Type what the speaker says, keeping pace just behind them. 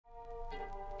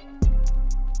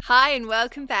Hi and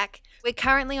welcome back. We're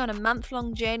currently on a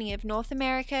month-long journey of North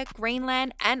America,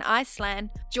 Greenland and Iceland.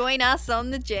 Join us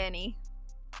on the journey.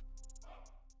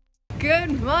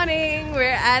 Good morning.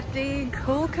 We're at the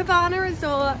cool Cabana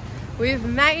Resort. We've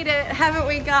made it, haven't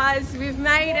we guys? We've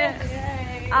made it.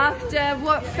 Yay. After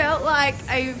what felt like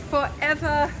a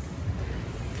forever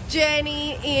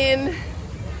journey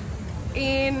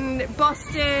in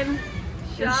Boston,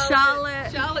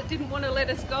 Charlotte. Charlotte didn't want to let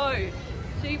us go.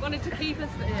 She wanted to keep us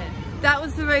there. That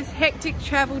was the most hectic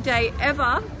travel day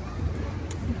ever.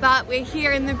 But we're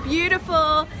here in the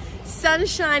beautiful,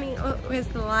 sunshiny, oh, where's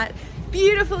the light?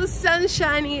 Beautiful,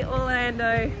 sunshiny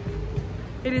Orlando.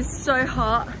 It is so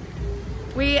hot.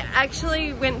 We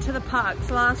actually went to the parks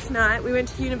last night. We went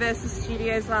to Universal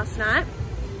Studios last night.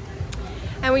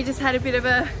 And we just had a bit of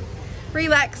a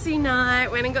relaxing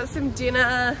night. Went and got some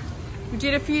dinner. We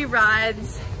did a few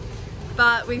rides.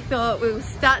 But we thought we'll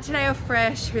start today off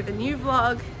fresh with a new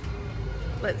vlog.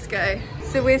 Let's go.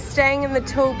 So we're staying in the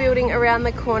tall building around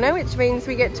the corner, which means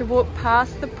we get to walk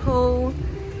past the pool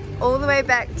all the way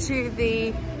back to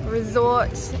the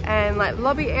resort and like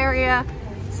lobby area.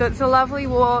 So it's a lovely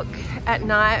walk at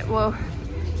night. Well,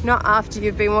 not after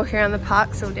you've been walking around the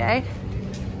parks all day.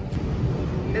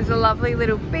 There's a lovely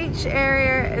little beach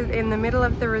area in the middle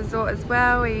of the resort as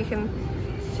well, where you can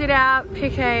sit out,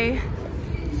 pick a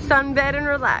sunbed and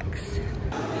relax.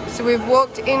 So we've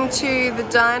walked into the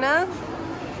diner.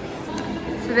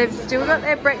 So they've still got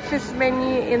their breakfast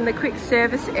menu in the quick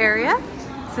service area.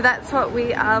 So that's what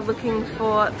we are looking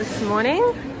for this morning.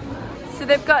 So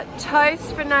they've got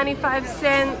toast for 95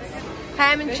 cents,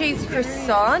 ham and cheese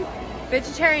croissant,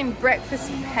 vegetarian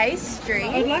breakfast pastry.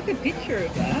 I'd like a picture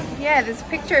of that. Yeah, there's a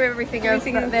picture of everything else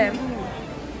up there.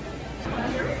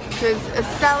 There's a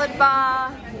salad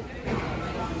bar,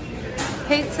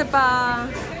 pizza bar,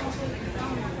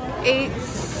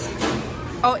 eats,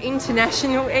 or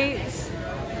international eats,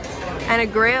 and a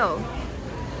grill.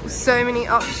 So many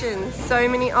options, so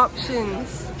many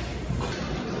options.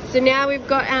 So now we've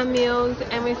got our meals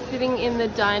and we're sitting in the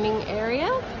dining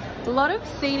area. A lot of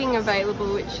seating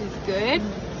available, which is good.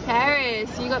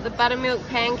 Paris, you got the buttermilk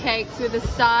pancakes with a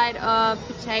side of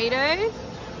potatoes.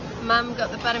 Mum got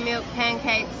the buttermilk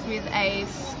pancakes with a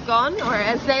scone, or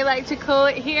as they like to call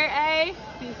it here, a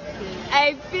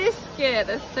biscuit.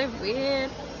 That's so weird.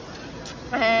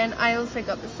 And I also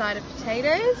got the side of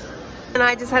potatoes. And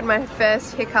I just had my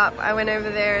first hiccup. I went over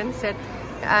there and said,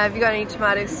 have you got any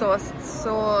tomato sauce?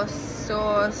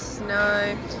 Sauce,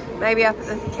 no. Maybe up at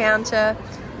the counter.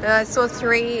 And I saw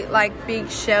 3 like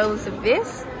big shells of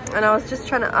this. And I was just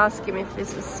trying to ask him if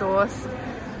this was sauce.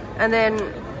 And then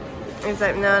he was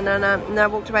like, no. And I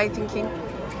walked away thinking,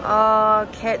 oh,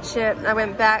 ketchup. I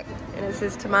went back and it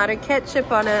says tomato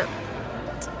ketchup on it.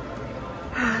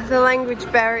 The language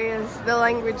barriers, the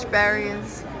language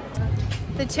barriers.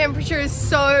 The temperature is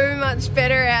so much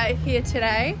better out here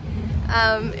today.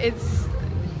 It's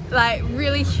like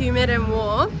really humid and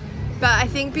warm, but I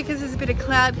think because there's a bit of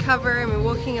cloud cover and we're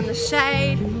walking in the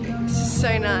shade, it's just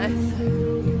so nice.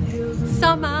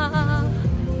 Summer!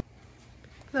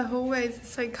 The hallways are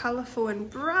so colourful and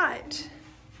bright.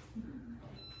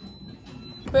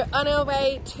 We're on our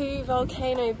way to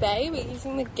Volcano Bay. We're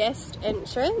using the guest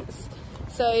entrance.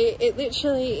 So it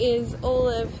literally is all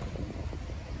of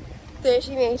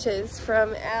 30 metres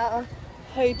from our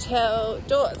hotel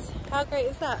doors. How great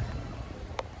is that?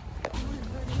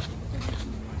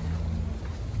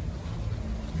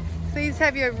 Please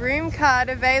have your room card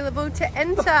available to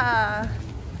enter.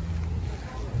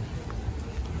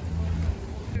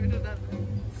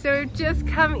 So we've just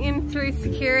come in through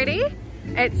security.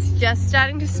 It's just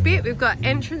starting to spit. We've got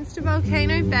entrance to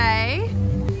Volcano Bay.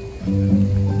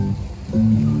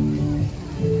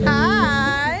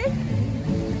 Hi!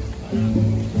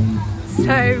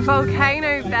 So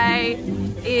Volcano Bay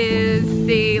is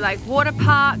the like water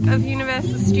park of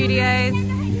Universal Studios.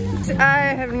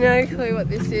 I have no clue what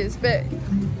this is, but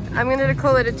I'm going to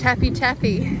call it a tappy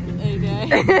tappy. There you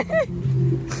go.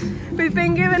 We've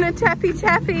been given a tappy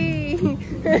tappy.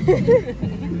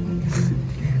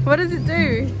 What does it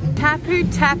do? Tapu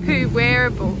tapu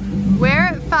wearable.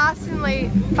 Wear it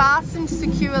fastened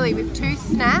securely with 2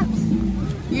 snaps.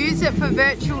 Use it for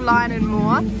virtual line and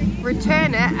more.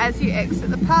 Return it as you exit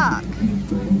the park.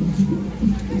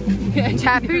 Yeah,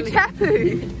 tapu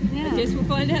tapu. Yeah. I guess we'll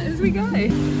find out as we go.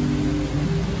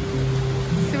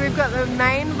 So we've got the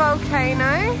main volcano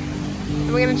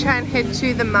and we're going to try and head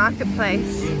to the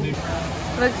marketplace.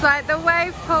 Looks like the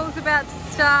wave pool's about to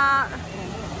start.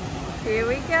 Here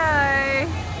we go.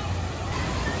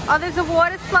 Oh, there's a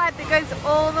water slide that goes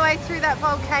all the way through that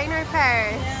volcano,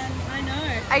 Paris. Yeah, I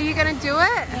know. Are you going to do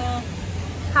it? No.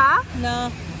 Huh?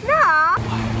 No.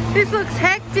 No. This looks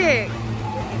hectic.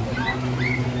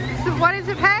 So what is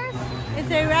it, Paris? It's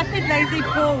a rapid lazy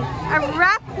pool.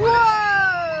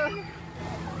 Whoa!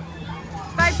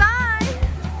 Bye bye.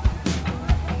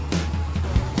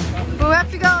 We'll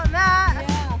have to go on that.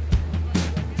 Yeah.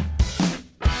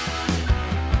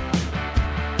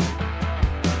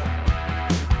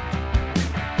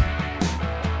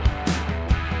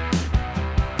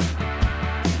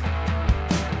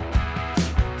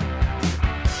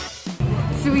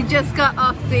 So we just got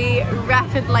off the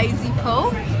rapid lazy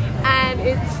pool and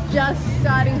it's just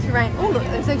starting to rain. Oh look,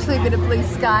 there's actually a bit of blue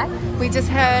sky. We just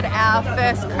heard our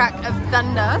first crack of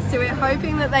thunder, so we're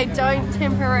hoping that they don't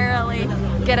temporarily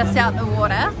get us out the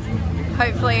water.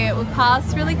 Hopefully it will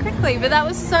pass really quickly, but that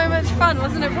was so much fun,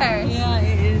 wasn't it, Paris? Yeah,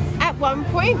 it is. At one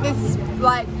point there's this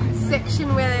like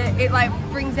section where it like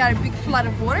brings out a big flood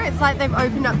of water. It's like they've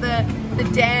opened up the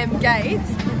dam gates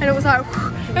and it was like,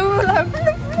 and we were like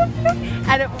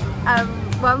and at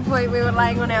one point we were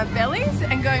laying on our bellies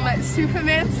and going like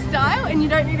Superman style, and you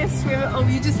don't need to swim at all,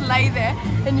 you just lay there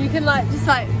and you can like just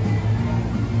like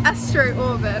astro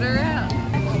orbit around.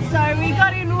 So we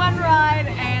got in one ride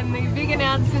and the big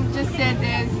announcement just said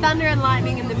there's thunder and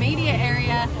lightning in the media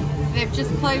area. They've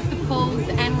just closed the pools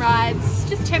and rides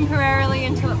just temporarily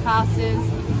until it passes.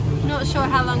 Not sure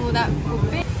how long will that will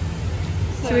be.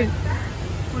 So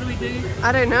what do we do?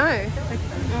 I don't know.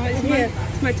 Oh,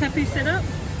 is my tappy set up?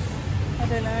 I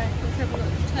don't know. Let's have a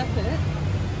look. Tap it.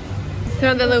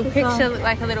 So the little picture looked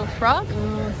like a little frog,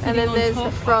 and then there's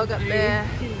the frog up there.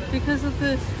 Because of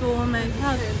the storm and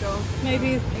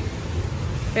maybe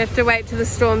We have to wait till the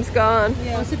storm's gone.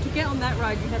 yeah. So to get on that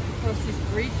ride, you have to cross this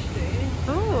bridge there,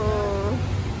 Oh,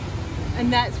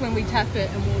 and that's when we tap it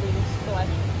and water will splash.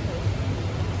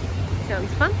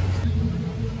 sounds fun.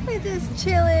 We're just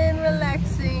chilling,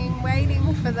 relaxing,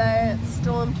 waiting for the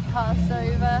storm to pass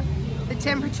over. The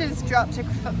temperature's dropped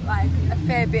like a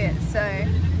fair bit, so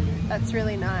that's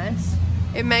really nice.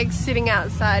 It makes sitting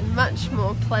outside much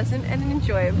more pleasant and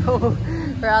enjoyable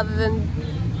rather than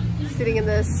sitting in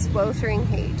the sweltering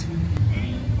heat.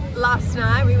 Last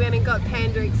night we went and got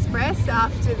Panda Express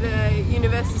after the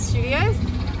Universal Studios.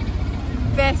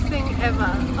 Best thing ever.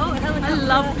 Oh, I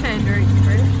love Panda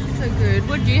Express. So good.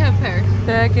 What did you have, Paris?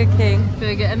 Burger King.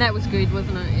 Burger, and that was good,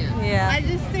 wasn't it? Yeah. Yeah. I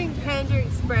just think Panda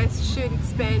Express should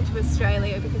expand to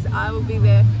Australia because I will be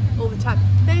there all the time.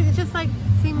 They just like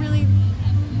seem really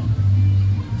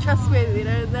trustworthy, you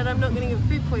know, that I'm not going to get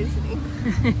food poisoning.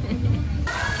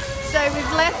 So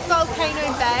we've left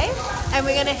Volcano Bay and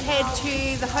we're going to head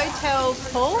to the hotel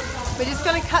pool. We're just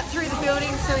going to cut through the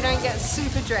building so we don't get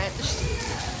super drenched.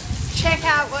 Check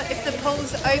out if the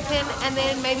pool's open and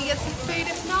then maybe get some food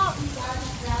if not.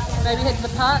 Maybe head to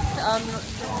the park. I'm not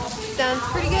sure. Sounds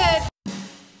pretty good.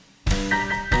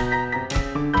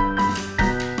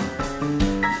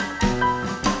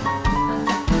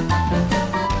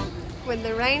 When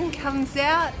the rain comes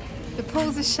out, the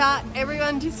pools are shut,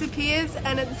 everyone disappears,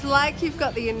 and it's like you've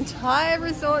got the entire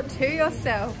resort to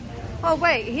yourself. Oh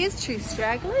wait, here's two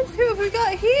stragglers. Who have we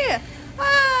got here?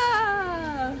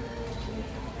 Ah!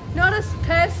 Not a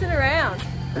person around.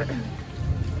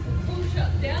 Pool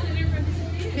shuts down and everyone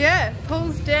disappears. Yeah,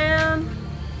 pool's down.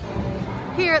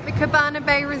 Here at the Cabana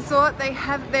Bay Resort, they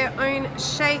have their own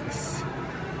shakes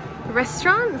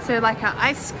restaurant, so like an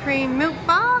ice cream milk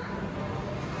bar.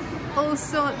 All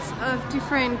sorts of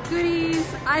different goodies,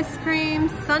 ice cream,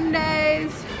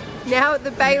 sundaes. Now at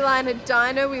the Bayliner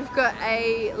Diner, we've got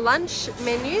a lunch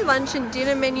and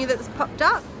dinner menu that's popped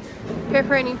up.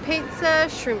 Pepperoni pizza,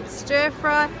 shrimp stir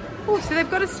fry. Oh, so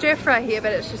they've got a stir fry here,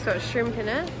 but it's just got shrimp in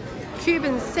it.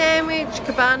 Cuban sandwich,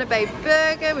 Cabana Bay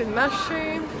burger with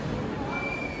mushroom.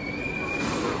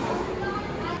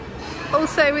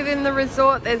 Also within the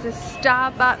resort, there's a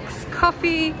Starbucks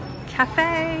coffee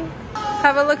cafe.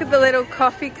 Have a look at the little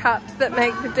coffee cups that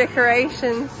make the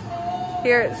decorations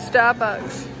here at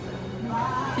Starbucks.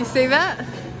 You see that?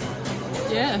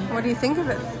 Yeah. What do you think of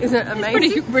it? Isn't it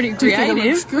amazing? Pretty Do you think it creative.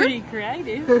 looks good? Pretty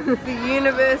creative. The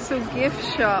Universal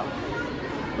gift shop.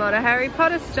 A lot of Harry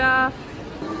Potter stuff.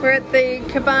 We're at the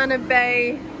Cabana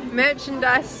Bay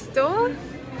merchandise store.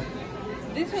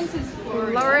 This one says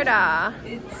Florida.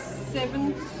 It's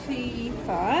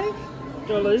 $75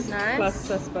 Nice. plus,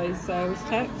 I suppose, sales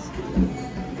tax.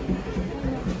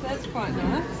 That's quite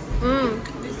nice. Mm.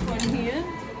 This one here,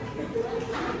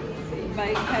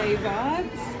 vacay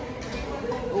vibes,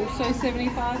 also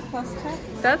 75 plus tax.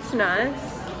 That's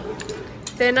nice.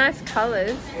 They're nice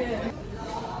colours. Yeah.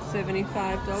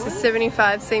 $75. So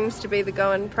 75 seems to be the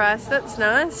going price. That's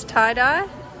nice. Tie-dye.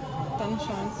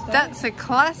 Sunshine State. That's a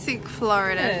classic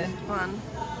Florida Yeah. one.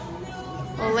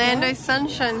 Orlando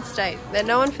Sunshine State. They're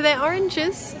known for their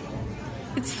oranges.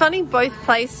 It's funny, both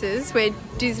places where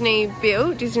Disney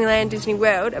built, Disneyland, Disney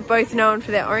World, are both known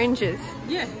for their oranges.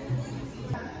 Yeah.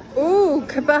 Ooh,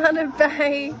 Cabana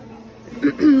Bay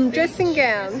dressing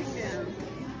gowns.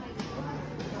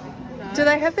 Do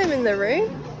they have them in the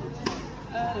room?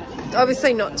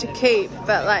 Obviously not to keep,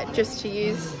 but like just to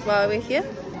use while we're here.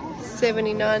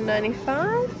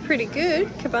 $79.95. Pretty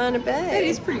good, Cabana Bay. That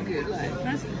is pretty good. Like,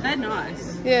 they're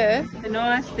nice. Yeah. They're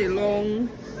nice, they're long.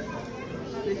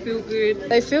 They feel good.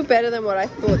 They feel better than what I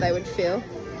thought they would feel.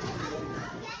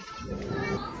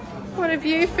 What have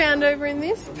you found over in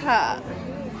this part?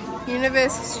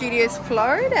 Universal Studios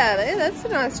Florida. That's a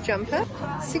nice jumper.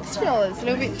 $60. A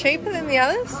little bit cheaper than the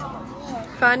others.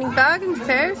 Finding bargains,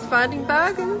 Paris. Finding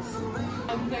bargains.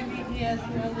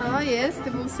 Oh yes,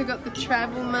 they've also got the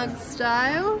travel mug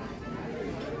style.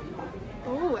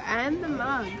 Oh, and the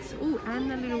mugs. Oh, and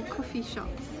the little coffee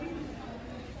shops.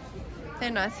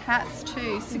 They're nice hats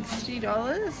too,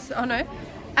 $60. Oh no,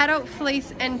 adult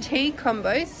fleece and tea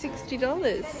combo,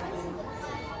 $60.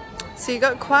 So you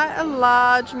got quite a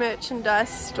large merchandise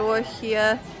store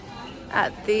here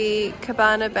at the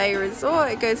Cabana Bay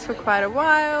Resort. It goes for quite a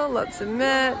while, lots of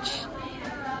merch.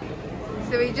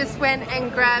 So we just went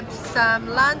and grabbed some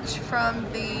lunch from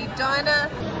the diner.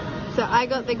 So I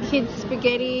got the kids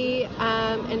spaghetti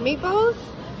and meatballs.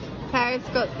 Paris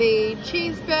got the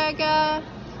cheeseburger.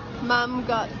 Mum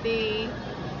got the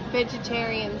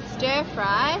vegetarian stir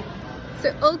fry.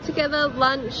 So altogether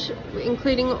lunch,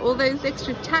 including all those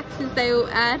extra taxes they all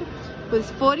add, was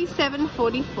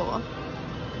 $47.44.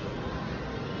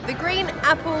 The green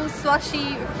apple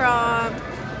slushy from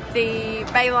the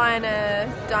Bayliner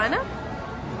diner.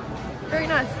 Very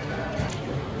nice.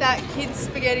 That kid's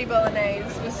spaghetti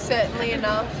bolognese was certainly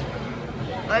enough.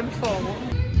 I'm full.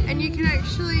 And you can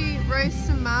actually roast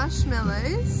some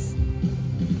marshmallows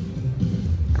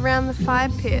around the fire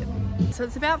pit. So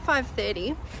it's about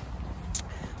 5:30.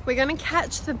 We're gonna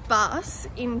catch the bus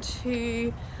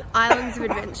into Islands of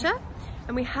Adventure,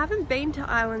 and we haven't been to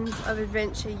Islands of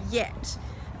Adventure yet,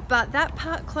 but that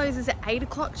park closes at 8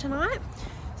 o'clock tonight,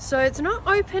 so it's not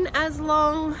open as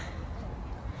long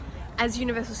as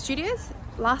Universal Studios.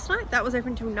 Last night that was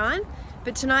open till 9,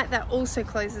 but tonight that also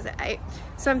closes at 8.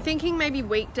 So I'm thinking maybe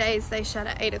weekdays they shut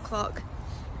at 8 o'clock.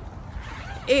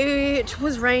 It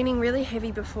was raining really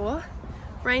heavy before.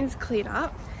 Rain's cleared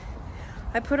up.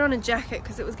 I put on a jacket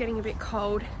because it was getting a bit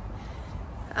cold.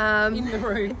 In the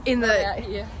room. Yeah,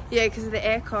 because of the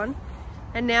aircon.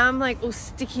 And now I'm like all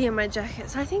sticky in my jacket.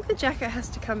 So I think the jacket has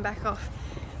to come back off.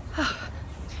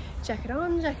 Jacket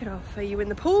on, jacket off. Are you in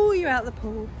the pool? Are you out the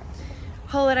pool?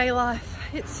 Holiday life.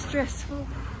 It's stressful.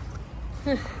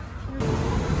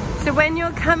 So when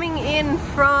you're coming in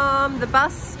from the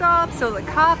bus stops or the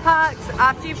car parks,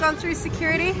 after you've gone through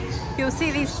security, you'll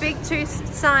see these big two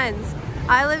signs.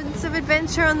 Islands of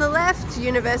Adventure on the left,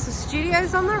 Universal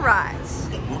Studios on the right.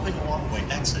 The moving walkway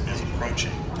exit is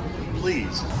approaching.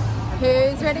 Please.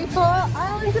 Who's ready for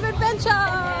Islands of Adventure?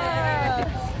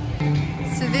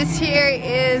 So this here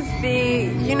is the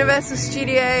Universal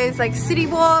Studios like city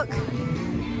walk,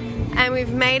 and we've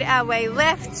made our way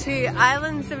left to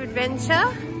Islands of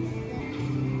Adventure.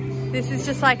 This is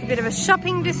just like a bit of a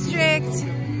shopping district.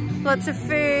 Lots of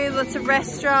food, lots of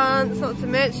restaurants, lots of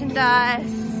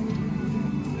merchandise.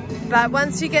 But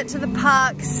once you get to the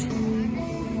parks,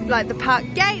 like the park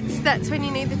gates, that's when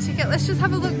you need the ticket. Let's just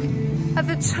have a look at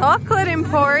the chocolate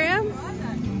emporium.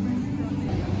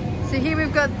 So here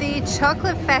we've got the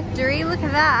chocolate factory. Look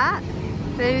at that.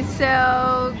 They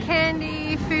sell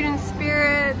candy, food and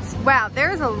spirits. Wow,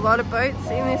 there is a lot of boats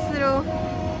in this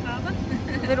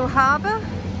little harbour.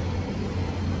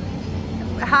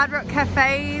 Hard Rock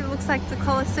Cafe looks like the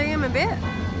Colosseum a bit.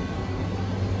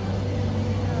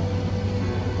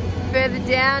 Further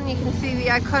down you can see the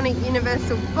iconic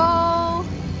Universal Ball.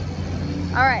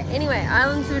 Alright, anyway,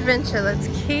 Islands of Adventure, let's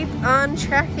keep on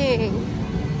tracking.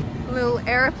 A little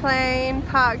aeroplane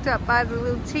parked up by the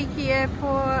little Tiki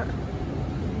airport.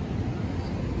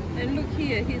 And look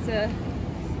here, here's a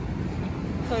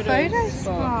photo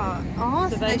spot. Oh,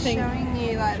 so they're showing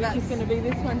you like that. It's going to be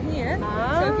this one here.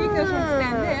 Ah, so if you guys want to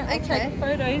stand there, I'll okay. take a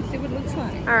photo and see what it looks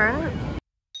like. Alright.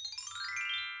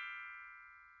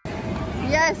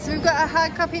 Yes, we've got a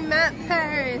hard copy map,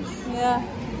 Paris. Yeah.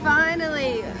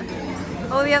 Finally.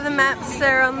 All the other maps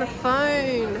are on the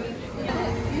phone.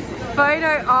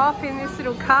 Photo op in this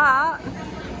little cart.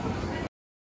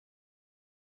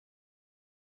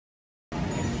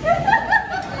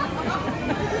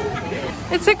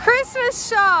 It's a Christmas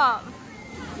shop.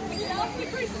 We love the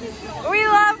Christmas shop. We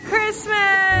love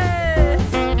Christmas.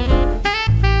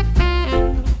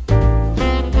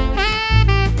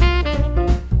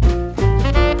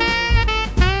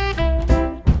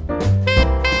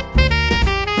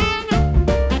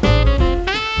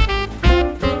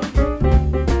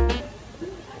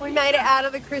 made it out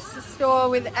of the Christmas store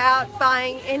without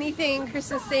buying anything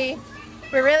Christmassy.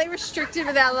 We're really restricted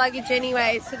with our luggage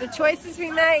anyway, so the choices we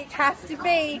make have to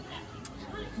be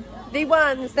the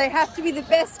ones. They have to be the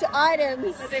best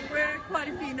items. But there were quite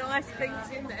a few nice things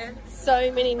in there. So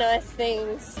many nice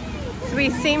things. So we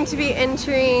seem to be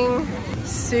entering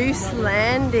Seuss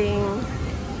Landing.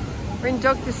 We're in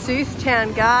Dr. Seuss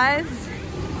Town, guys.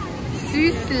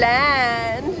 Seuss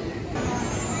Land.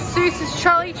 Seuss's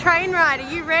trolley train ride.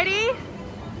 Are you ready?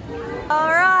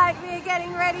 Alright, we are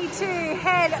getting ready to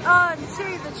head on to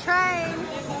the train.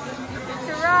 It's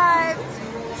arrived.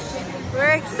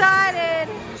 We're excited.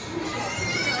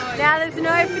 Now there's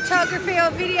no photography or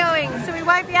videoing, so we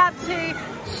won't be able to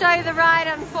show the ride,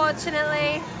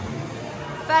 unfortunately.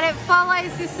 But it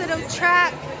follows this little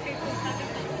track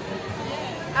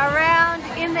around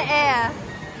in the air.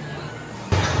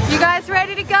 You guys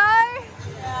ready to go?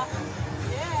 Yeah.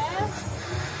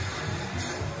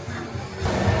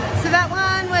 So that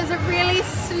one was a really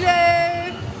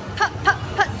slow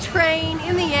put train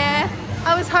in the air.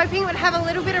 I was hoping it would have a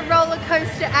little bit of roller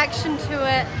coaster action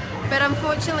to it, but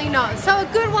unfortunately not. So a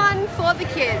good one for the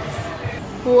kids.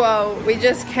 Whoa, we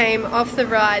just came off the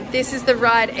ride. This is the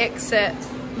ride exit.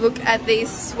 Look at these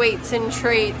sweets and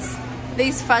treats.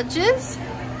 These fudges.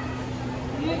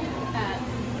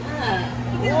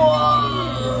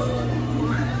 Whoa!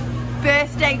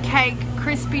 Birthday cake,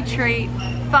 crispy treat,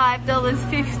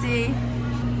 $5.50.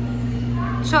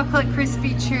 Chocolate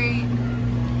crispy treat.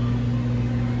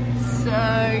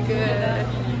 So good.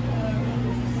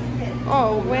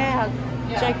 Oh wow,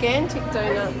 gigantic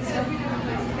donuts.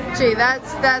 Gee,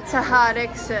 that's a hard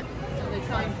exit. They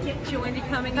try and get you when you're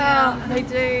coming Oh, out. they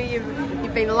do.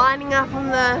 You've been lining up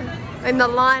in the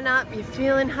lineup. You're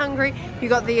feeling hungry. You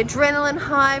got the adrenaline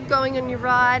hive going on your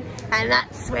ride, and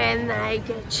that's when they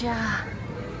get you.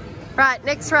 Right,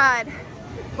 next ride.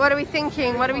 What are we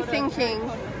thinking? What are we thinking?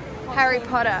 Harry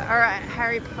Potter. All right,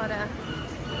 Harry Potter.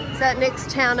 Is that next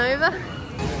town over?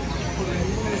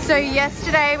 So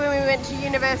yesterday when we went to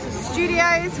Universal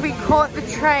Studios, we caught the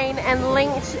train and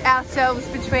linked ourselves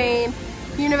between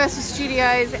Universal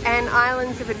Studios and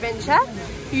Islands of Adventure.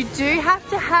 You do have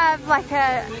to have like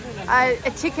a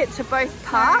ticket to both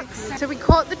parks. So we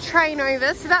caught the train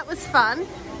over, so that was fun.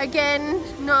 Again,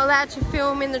 not allowed to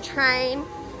film in the train,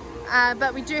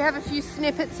 but we do have a few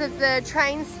snippets of the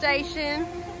train station,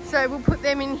 so we'll put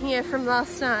them in here from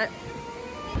last night.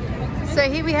 So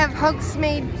here we have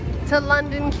Hogsmeade to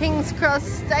London King's Cross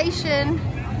Station.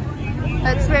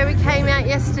 That's where we came out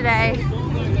yesterday.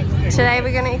 Today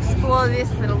we're going to explore this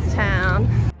little town.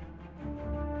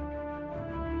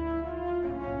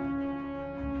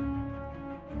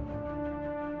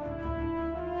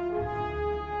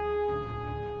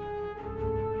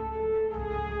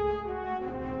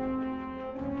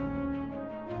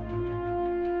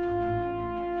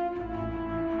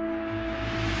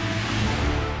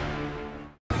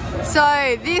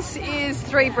 So this is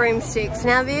Three Broomsticks.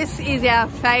 Now this is our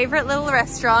favourite little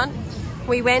restaurant.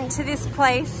 We went to this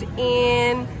place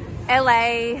in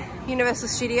LA, Universal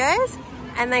Studios,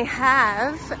 and they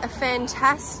have a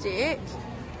fantastic,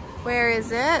 where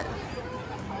is it?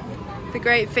 The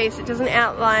Great Feast. It doesn't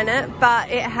outline it, but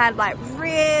it had like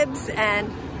ribs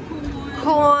and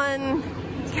corn,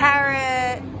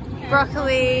 carrot,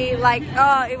 broccoli, like,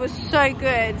 oh, it was so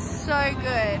good, so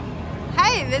good.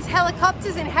 Hey, there's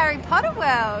helicopters in Harry Potter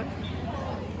World.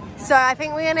 So I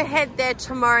think we're gonna head there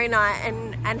tomorrow night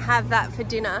and have that for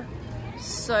dinner.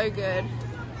 So good.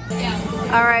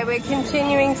 All right, we're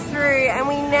continuing through and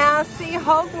we now see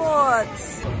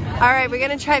Hogwarts. All right, we're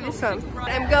gonna try this one.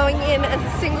 I'm going in as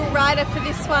a single rider for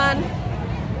this one.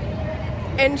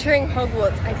 Entering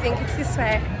Hogwarts. I think it's this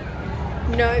way.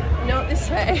 No, not this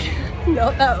way.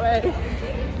 Not that way.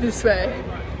 This way.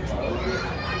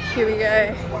 Here we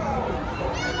go.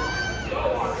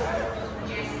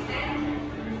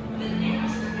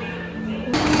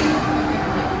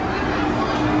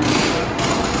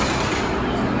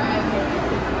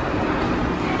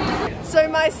 So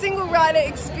my single rider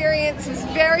experience was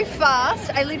very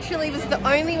fast. I literally was the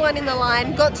only one in the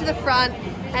line, got to the front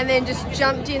and then just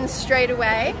jumped in straight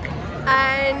away.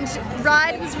 And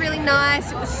ride was really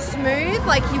nice, it was smooth,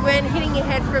 like you weren't hitting your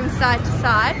head from side to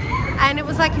side. And it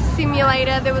was like a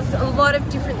simulator, there was a lot of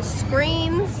different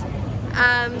screens.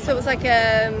 So it was like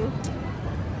a,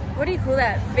 what do you call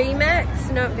that?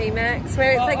 VMAX? Not VMAX,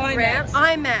 where it's like round.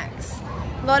 IMAX.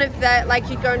 A lot of that, like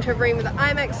you'd go into a room with an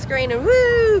IMAX screen and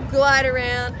woo, glide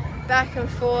around, back and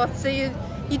forth. So you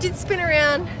did spin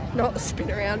around, not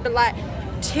spin around, but like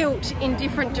tilt in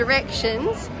different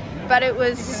directions, but it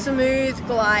was smooth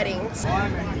gliding.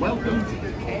 Welcome.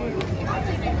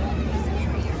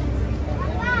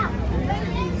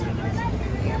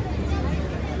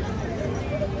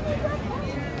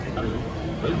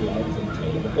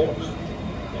 horse.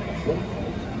 And the front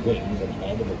legs, wings, and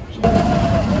animals.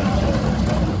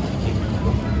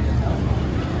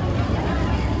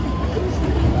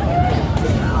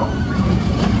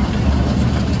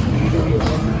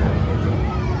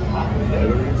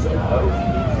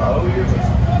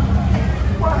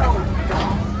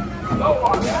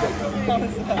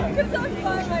 Because I'm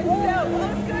by myself, I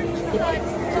was going to side to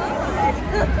side.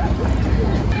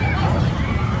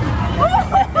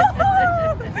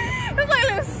 It was like a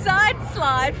little side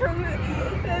slide from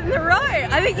the road.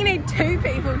 I think you need two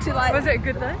people to like... Was it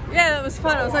good though? Yeah, that was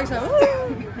fun. I was like, so,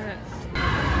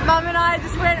 Mum and I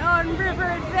just went on river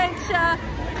adventure.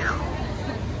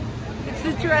 It's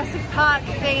the Jurassic Park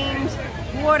themed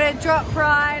water drop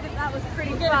ride. That was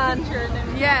pretty fun.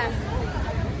 Yeah.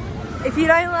 If you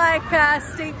don't like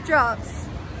steep drops,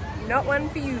 not one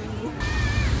for you.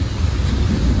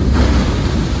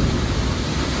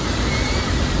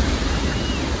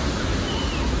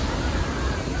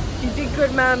 You did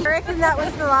good, Mum. I reckon that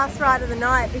was the last ride of the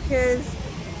night because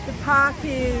the park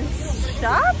is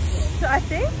shut, I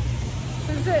think.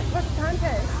 What's the time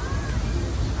code?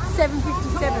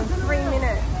 7:57, 3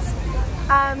 minutes.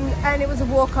 And it was a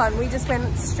walk-on. We just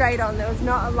went straight on. There was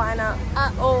not a lineup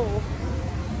at all.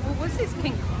 Well, what's this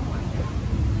King Kong one?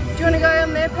 Do you want to go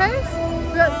on their post?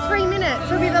 We've got 3 minutes.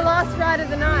 It'll be the last ride of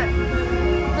the night.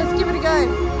 Let's give it a go.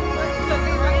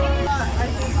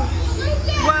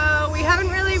 Well, we don't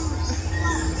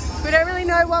really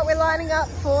know what we're lining up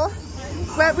for.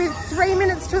 But with 3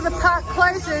 minutes till the park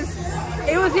closes,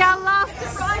 it was our last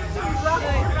ride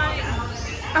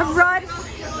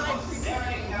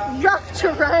rough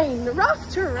terrain.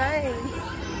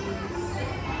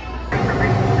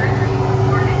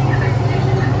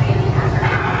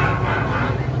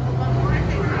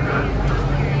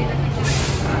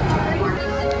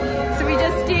 So we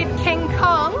just did King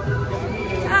Kong.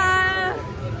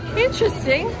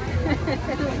 Interesting.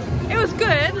 It was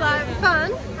good, like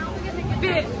fun.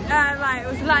 Bit like it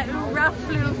was like a rough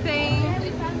little thing.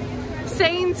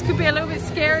 Scenes could be a little bit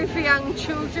scary for young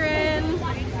children.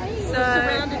 So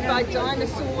Surrounded by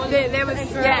dinosaurs. There was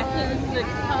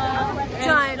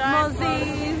giant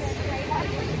mozzies.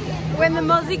 When the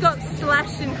mozzie got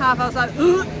slashed in half, I was like,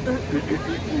 but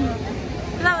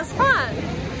that was fun.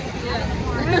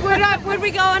 Yeah. Would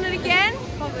we go on it again?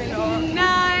 Probably not.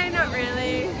 No, not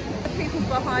really. People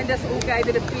behind us all gave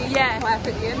it a big clap at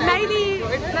the end. Maybe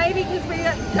because we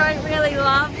don't really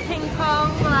love King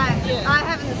Kong. Like I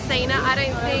haven't seen it. I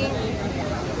don't think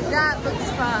that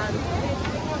looks fun.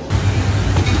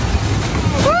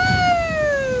 Woo!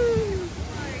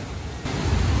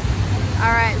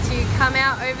 All right, so you come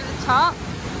out over the top,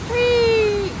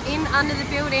 whee, in under the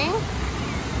building,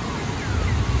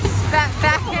 back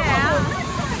out.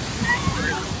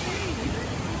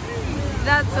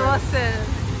 That's awesome.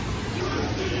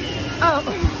 Oh.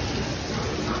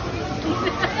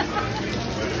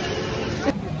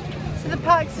 So the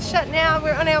parks are shut now.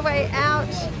 We're on our way out.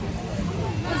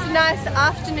 It was a nice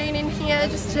afternoon in here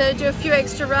just to do a few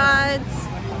extra rides.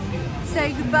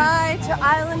 Say goodbye to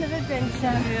Island of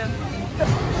Adventure. Yeah.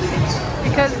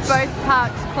 Because both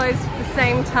parks closed at the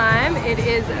same time, it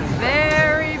is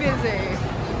very busy.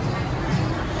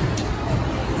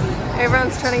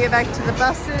 Everyone's trying to get back to the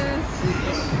buses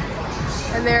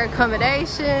and their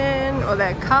accommodation or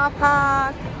their car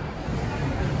park.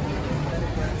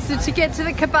 So to get to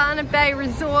the Cabana Bay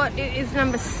Resort, it is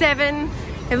number 7.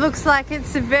 It looks like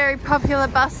it's a very popular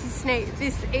bus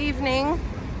this evening.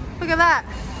 Look at that.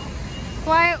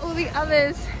 Why are all the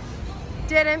others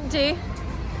dead empty?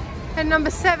 And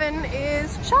number 7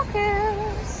 is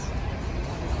chockers.